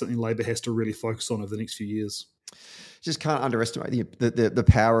think that's something Labor has to really focus on over the next few years. Just can't underestimate the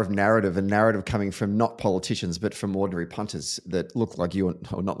power of narrative, and narrative coming from not politicians, but from ordinary punters that look like you,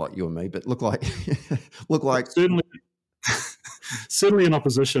 or not like you and me, but look like Certainly in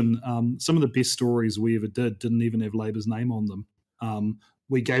opposition, some of the best stories we ever didn't even have Labor's name on them.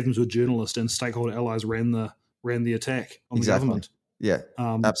 We gave them to a journalist, and stakeholder allies ran the attack on the government. Yeah,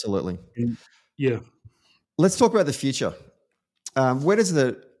 absolutely. Yeah. Let's talk about the future. I want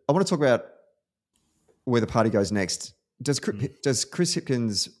to talk about where the party goes next. Does Chris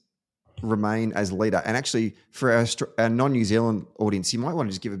Hipkins remain as leader? And actually, for our non-New Zealand audience, you might want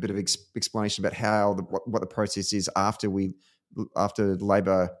to just give a bit of explanation about how what the process is after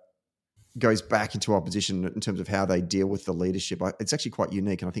Labor goes back into opposition in terms of how they deal with the leadership. It's actually quite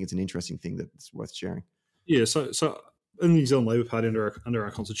unique, and I think it's an interesting thing that's worth sharing. Yeah. So in the New Zealand Labor Party under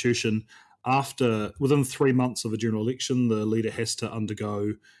our constitution, within 3 months of a general election, the leader has to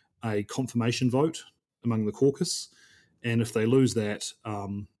undergo a confirmation vote among the caucus, and if they lose that,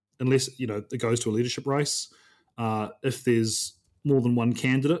 unless it goes to a leadership race, if there's more than one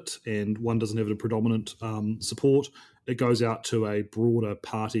candidate and one doesn't have a predominant support, it goes out to a broader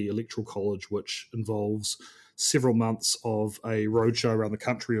party electoral college, which involves several months of a roadshow around the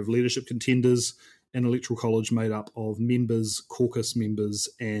country of leadership contenders, an electoral college made up of members, caucus members,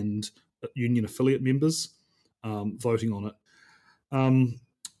 and union affiliate members voting on it.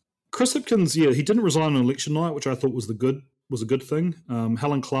 Chris Hipkins, yeah, he didn't resign on election night, which I thought was a good thing.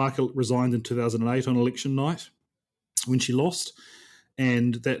 Helen Clark resigned in 2008 on election night when she lost,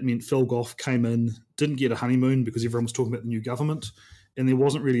 and that meant Phil Goff came in, didn't get a honeymoon because everyone was talking about the new government, and there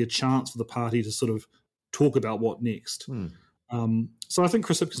wasn't really a chance for the party to sort of talk about what next. So I think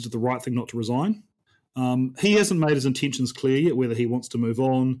Chris Hipkins did the right thing not to resign. He hasn't made his intentions clear yet, whether he wants to move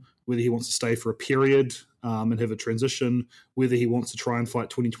on, whether he wants to stay for a period and have a transition, whether he wants to try and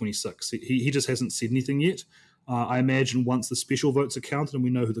fight 2026. He just hasn't said anything yet. I imagine once the special votes are counted and we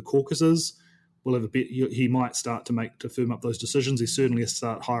know who the caucus is, we'll have a bit. He might start to firm up those decisions. He certainly has to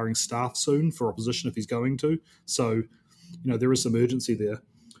start hiring staff soon for opposition if he's going to. So, there is some urgency there.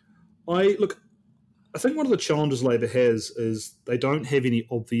 I think one of the challenges Labor has is they don't have any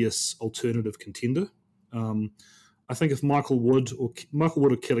obvious alternative contender. I think if Michael Wood or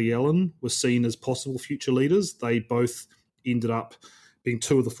Kelly Allen were seen as possible future leaders, they both ended up being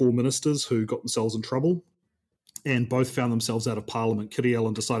two of the four ministers who got themselves in trouble and both found themselves out of Parliament. Kelly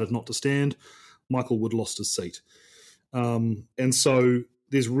Allen decided not to stand. Michael Wood lost his seat. And so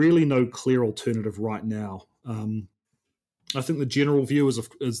there's really no clear alternative right now. I think the general view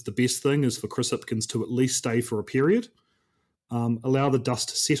is the best thing is for Chris Hipkins to at least stay for a period, allow the dust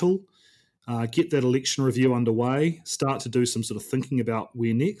to settle, get that election review underway, start to do some sort of thinking about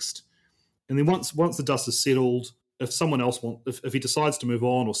where next. And then once the dust is settled, if someone else if he decides to move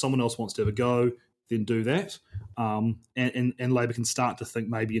on or someone else wants to have a go, then do that. And Labor can start to think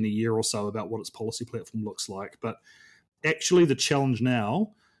maybe in a year or so about what its policy platform looks like. But actually the challenge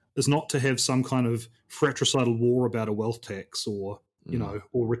now is not to have some kind of fratricidal war about a wealth tax or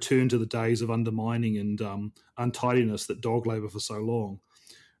return to the days of undermining and untidiness that dogged Labor for so long.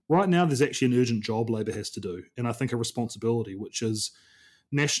 Right now, there's actually an urgent job Labor has to do, and I think a responsibility, which is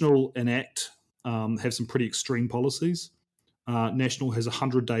National and ACT have some pretty extreme policies. National has a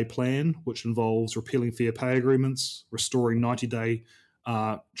 100-day plan, which involves repealing fair pay agreements, restoring 90-day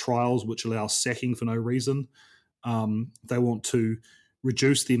trials, which allow sacking for no reason. They want to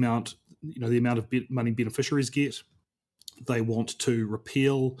reduce the amount of money beneficiaries get. They want to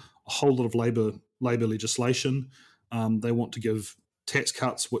repeal a whole lot of labor legislation. They want to give tax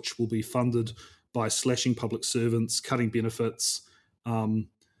cuts, which will be funded by slashing public servants, cutting benefits,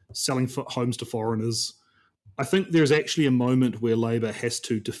 selling homes to foreigners. I think there's actually a moment where Labor has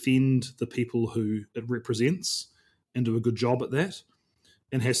to defend the people who it represents and do a good job at that,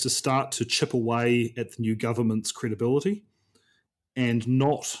 and has to start to chip away at the new government's credibility, and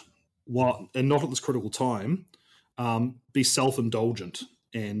not at this critical time be self-indulgent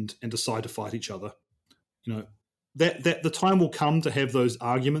and decide to fight each other. That the time will come to have those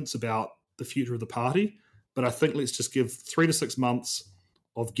arguments about the future of the party, but I think let's just give 3 to 6 months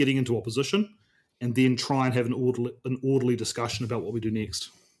of getting into opposition and then try and have an orderly discussion about what we do next.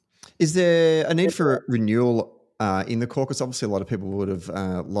 Is there a need for renewal in the caucus? Obviously, a lot of people would have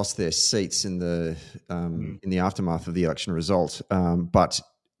lost their seats in the aftermath of the election result. But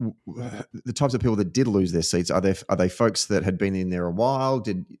the types of people that did lose their seats, are they folks that had been in there a while?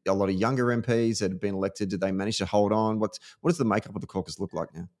 Did a lot of younger MPs that had been elected, did they manage to hold on? What does the makeup of the caucus look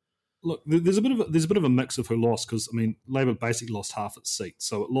like now? Look, there's a bit of a mix of who lost, because Labor basically lost half its seats,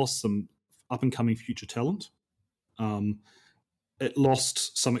 so it lost some up and coming future talent. It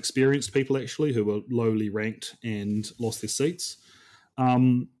lost some experienced people actually who were lowly ranked and lost their seats.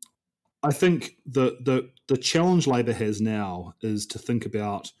 I think the challenge Labor has now is to think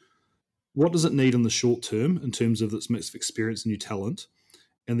about what does it need in the short term in terms of its mix of experience and new talent,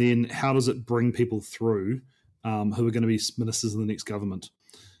 and then how does it bring people through who are going to be ministers in the next government.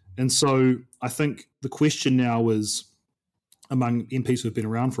 And so I think the question now is, among MPs who have been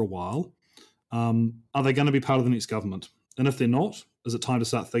around for a while, are they going to be part of the next government? And if they're not, is it time to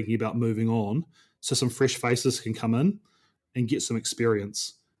start thinking about moving on so some fresh faces can come in and get some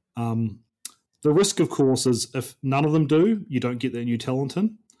experience? The risk, of course, is if none of them do, you don't get that new talent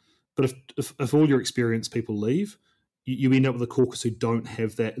in. But if all your experienced people leave, you end up with a caucus who don't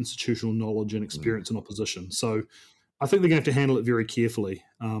have that institutional knowledge and experience in opposition. So I think they're going to have to handle it very carefully.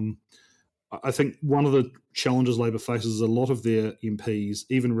 I think one of the challenges Labor faces is a lot of their MPs,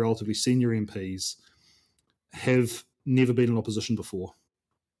 even relatively senior MPs, have never been in opposition before.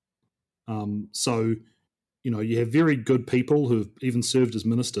 So, you have very good people who have even served as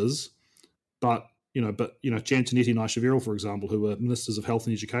ministers, but Jan Tinetti and Aisha Verrill, for example, who are ministers of health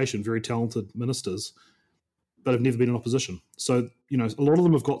and education, very talented ministers, but have never been in opposition. So, a lot of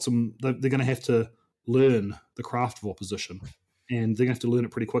them have got they're going to have to learn the craft of opposition, and they're going to have to learn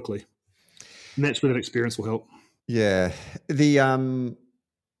it pretty quickly. And that's where that experience will help. Yeah. One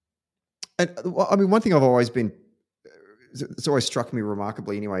thing I've always been it's always struck me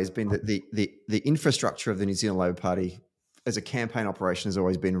remarkably anyway has been that the infrastructure of the New Zealand Labor Party as a campaign operation has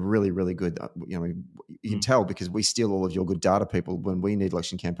always been really, really good. You can tell because we steal all of your good data, people, when we need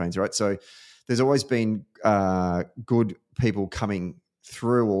election campaigns, right? So there's always been good people coming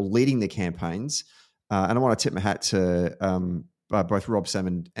through or leading the campaigns. And I want to tip my hat to both Rob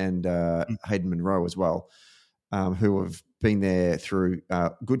Salmon and Hayden Munro as well, who have been there through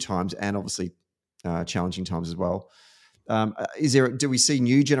good times and obviously challenging times as well. Do we see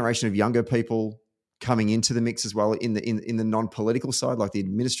new generation of younger people coming into the mix as well in the non-political side, like the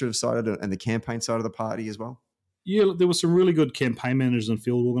administrative side and the campaign side of the party as well? Yeah, there were some really good campaign managers and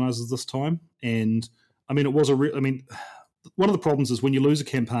field organisers this time, and I mean, one of the problems is when you lose a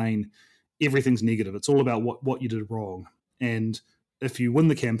campaign, everything's negative. It's all about what you did wrong, and if you win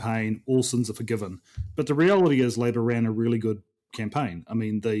the campaign, all sins are forgiven. But the reality is, Labor ran a really good campaign. I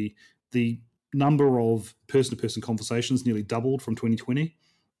mean, the number of person-to-person conversations nearly doubled from 2020.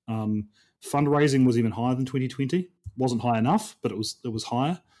 Fundraising was even higher than 2020. Wasn't high enough, but it was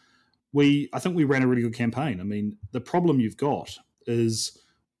higher. I think we ran a really good campaign. I mean, the problem you've got is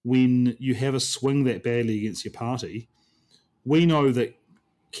when you have a swing that badly against your party, we know that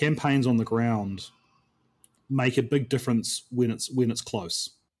campaigns on the ground make a big difference when it's close.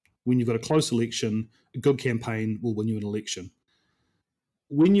 When you've got a close election, a good campaign will win you an election.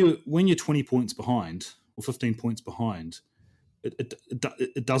 When you're 20 points behind or 15 points behind,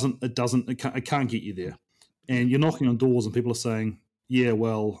 it can't get you there. And you're knocking on doors and people are saying, yeah,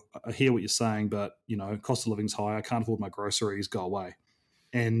 well, I hear what you're saying, but cost of living's high. I can't afford my groceries. Go away.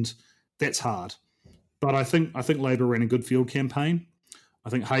 And that's hard. But I think Labor ran a good field campaign. I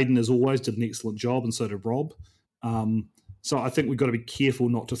think Hayden, as always, did an excellent job, and so did Rob. So I think we've got to be careful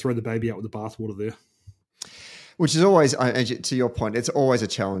not to throw the baby out with the bathwater there. Which is always, to your point, it's always a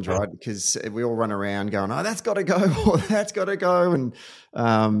challenge, right? Because we all run around going, "Oh, that's got to go," or "That's got to go," and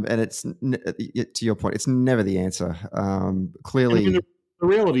it's to your point, it's never the answer. Clearly, the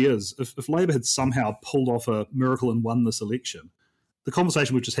reality is, if Labor had somehow pulled off a miracle and won this election, the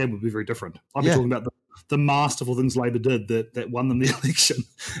conversation we just had would be very different. I'd be talking about the masterful things Labor did that won them the election.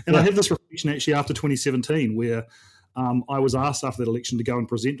 And I have this reflection actually after 2017 where I was asked after that election to go and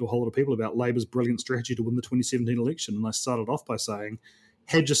present to a whole lot of people about Labor's brilliant strategy to win the 2017 election. And I started off by saying,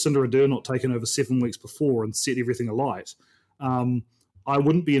 had Jacinda Ardern not taken over 7 weeks before and set everything alight, I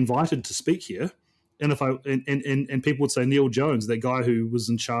wouldn't be invited to speak here. And and people would say Neale Jones, that guy who was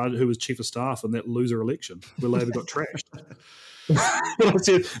in charge, who was chief of staff in that loser election where Labor got trashed. I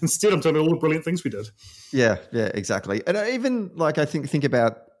said, instead, I'm talking about all the brilliant things we did. Yeah, exactly. And even I think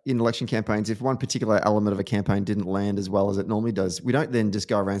about in election campaigns, if one particular element of a campaign didn't land as well as it normally does, we don't then just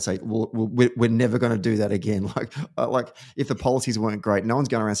go around and say, well, we're never going to do that again. Like if the policies weren't great, no one's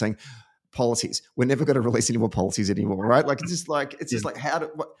going around saying policies, we're never going to release any more policies anymore, right? Like it's just like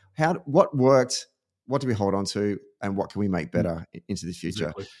what worked, what do we hold on to, and what can we make better into the future?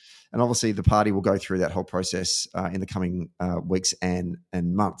 Exactly. And obviously the party will go through that whole process in the coming weeks and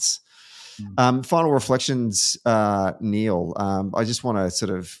months. Final reflections, Neale. I just want to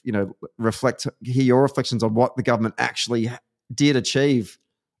sort of, hear your reflections on what the government actually did achieve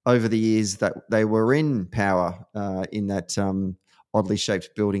over the years that they were in power in that oddly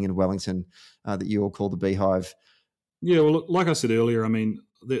shaped building in Wellington that you all call the Beehive. Yeah, well, like I said earlier, I mean,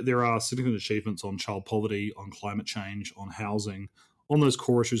 there are significant achievements on child poverty, on climate change, on housing, on those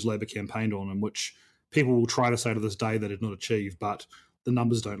core issues Labor campaigned on, and which people will try to say to this day they did not achieve, but the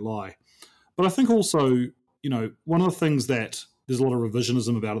numbers don't lie. But I think also, one of the things that there's a lot of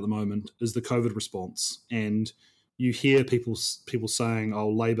revisionism about at the moment is the COVID response. And you hear people saying, oh,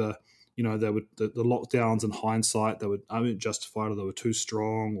 Labor, they would the lockdowns in hindsight, they would justify it, or they were too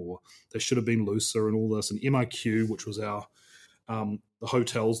strong, or they should have been looser and all this. And MIQ, which was our the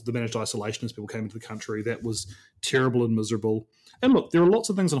hotels, the managed isolation as people came into the country, that was terrible and miserable. And look, there are lots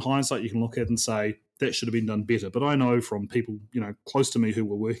of things in hindsight you can look at and say that should have been done better. But I know from people, close to me who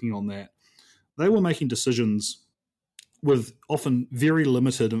were working on that, they were making decisions with often very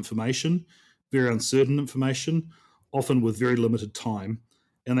limited information, very uncertain information, often with very limited time,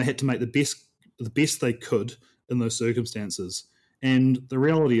 and they had to make the best they could in those circumstances. And the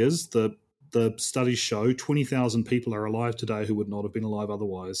reality is the studies show 20,000 people are alive today who would not have been alive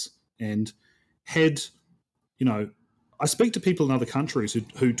otherwise. And I speak to people in other countries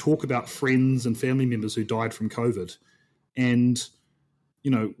who talk about friends and family members who died from COVID, and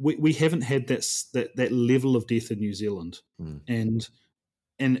we haven't had that level of death in New Zealand, and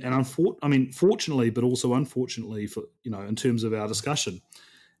fortunately, but also unfortunately for in terms of our discussion,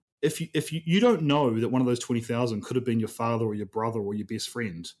 if you don't know that one of those 20,000 could have been your father or your brother or your best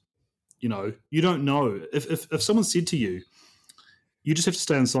friend, You don't know. If someone said to you, you just have to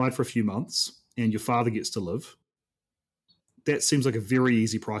stay inside for a few months and your father gets to live, that seems like a very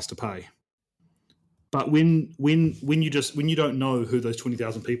easy price to pay. But when you don't know who those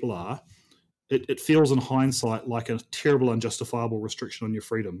 20,000 people are, it feels in hindsight like a terrible, unjustifiable restriction on your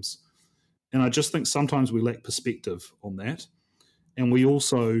freedoms. And I just think sometimes we lack perspective on that. And we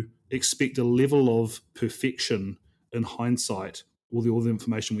also expect a level of perfection in hindsight, all the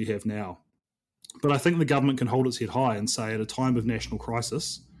information we have now. But I think the government can hold its head high and say, at a time of national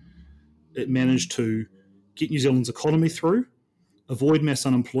crisis, it managed to get New Zealand's economy through, avoid mass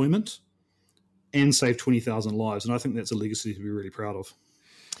unemployment, and save 20,000 lives. And I think that's a legacy to be really proud of.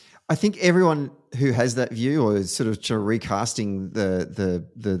 I think everyone who has that view or is sort of recasting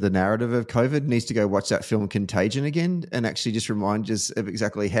the narrative of COVID needs to go watch that film Contagion again and actually just remind us of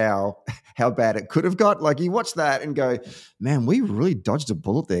exactly how bad it could have got. Like, you watch that and go, man, we really dodged a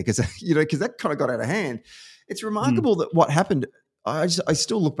bullet there because that kind of got out of hand. It's remarkable that what happened. I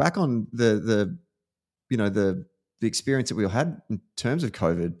still look back on the experience that we all had in terms of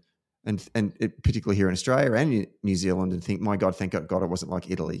COVID and it, particularly here in Australia and New Zealand, and think, my God, thank God it wasn't like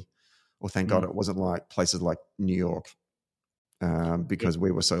Italy. Or thank God it wasn't like places like New York, because we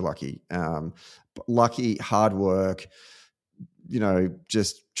were so lucky. Lucky, hard work,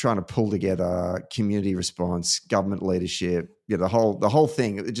 just trying to pull together community response, government leadership, the whole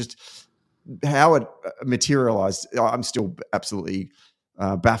thing. It just how it materialized. I'm still absolutely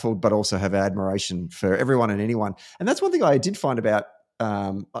baffled, but also have admiration for everyone and anyone. And that's one thing I did find about.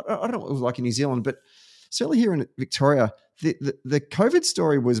 I don't know what it was like in New Zealand, but certainly here in Victoria, the COVID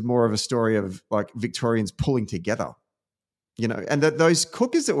story was more of a story of like Victorians pulling together, and those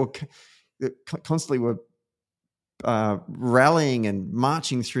cookers that constantly were rallying and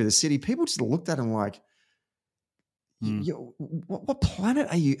marching through the city. People just looked at them like, what planet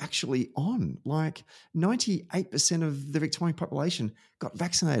are you actually on? Like 98% of the Victorian population got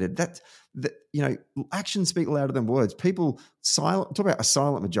vaccinated. Actions speak louder than words. People talk about a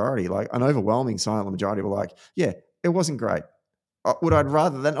silent majority, like an overwhelming silent majority were like, yeah, it wasn't great. Would I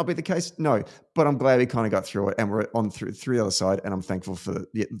rather that not be the case? No, but I'm glad we kind of got through it and we're on through the other side. And I'm thankful to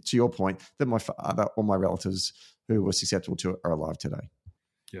your point, that my father or my relatives who were susceptible to it are alive today.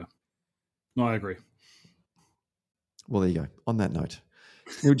 Yeah, no, I agree. Well, there you go. On that note,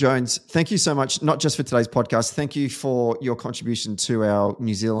 Neale Jones, thank you so much, not just for today's podcast. Thank you for your contribution to our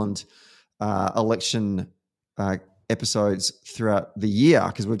New Zealand election episodes throughout the year,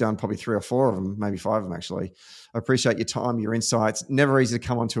 because we've done probably 3 or 4 of them, maybe 5 of them actually. I appreciate your time, your insights. Never easy to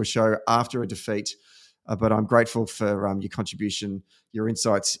come onto a show after a defeat, but I'm grateful for your contribution, your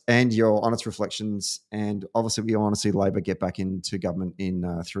insights, and your honest reflections. And obviously, we want to see Labor get back into government in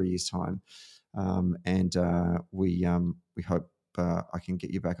 3 years' time. We hope I can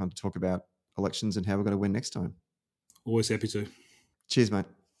get you back on to talk about elections and how we're going to win next time. Always happy to. Cheers, mate.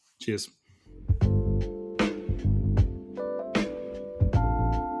 Cheers.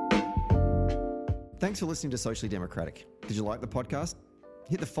 Thanks for listening to Socially Democratic. Did you like the podcast?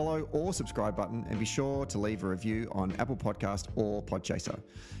 Hit the follow or subscribe button and be sure to leave a review on Apple Podcast or Podchaser.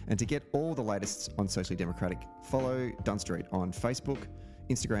 And to get all the latest on Socially Democratic, follow Dunn Street on Facebook,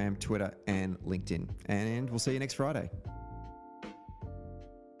 Instagram, Twitter, and LinkedIn. And we'll see you next Friday.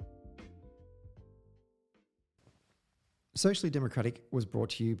 Socially Democratic was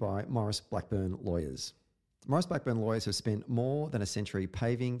brought to you by Maurice Blackburn Lawyers. Maurice Blackburn Lawyers have spent more than a century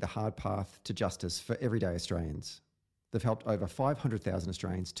paving the hard path to justice for everyday Australians. They've helped over 500,000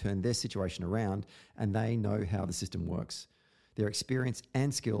 Australians turn their situation around, and they know how the system works. Their experience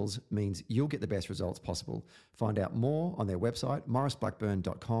and skills means you'll get the best results possible. Find out more on their website,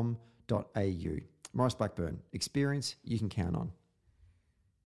 mauriceblackburn.com.au. Maurice Blackburn, experience you can count on.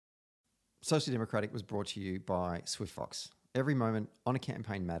 Socially Democratic was brought to you by SwiftFox. Every moment on a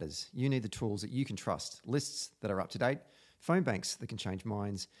campaign matters. You need the tools that you can trust, lists that are up to date, phone banks that can change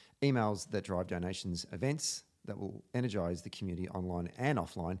minds, emails that drive donations, events that will energise the community online and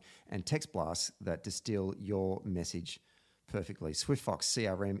offline, and text blasts that distill your message perfectly. SwiftFox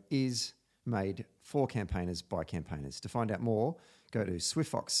CRM is made for campaigners by campaigners. To find out more, go to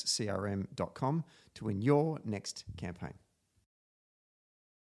swiftfoxcrm.com to win your next campaign.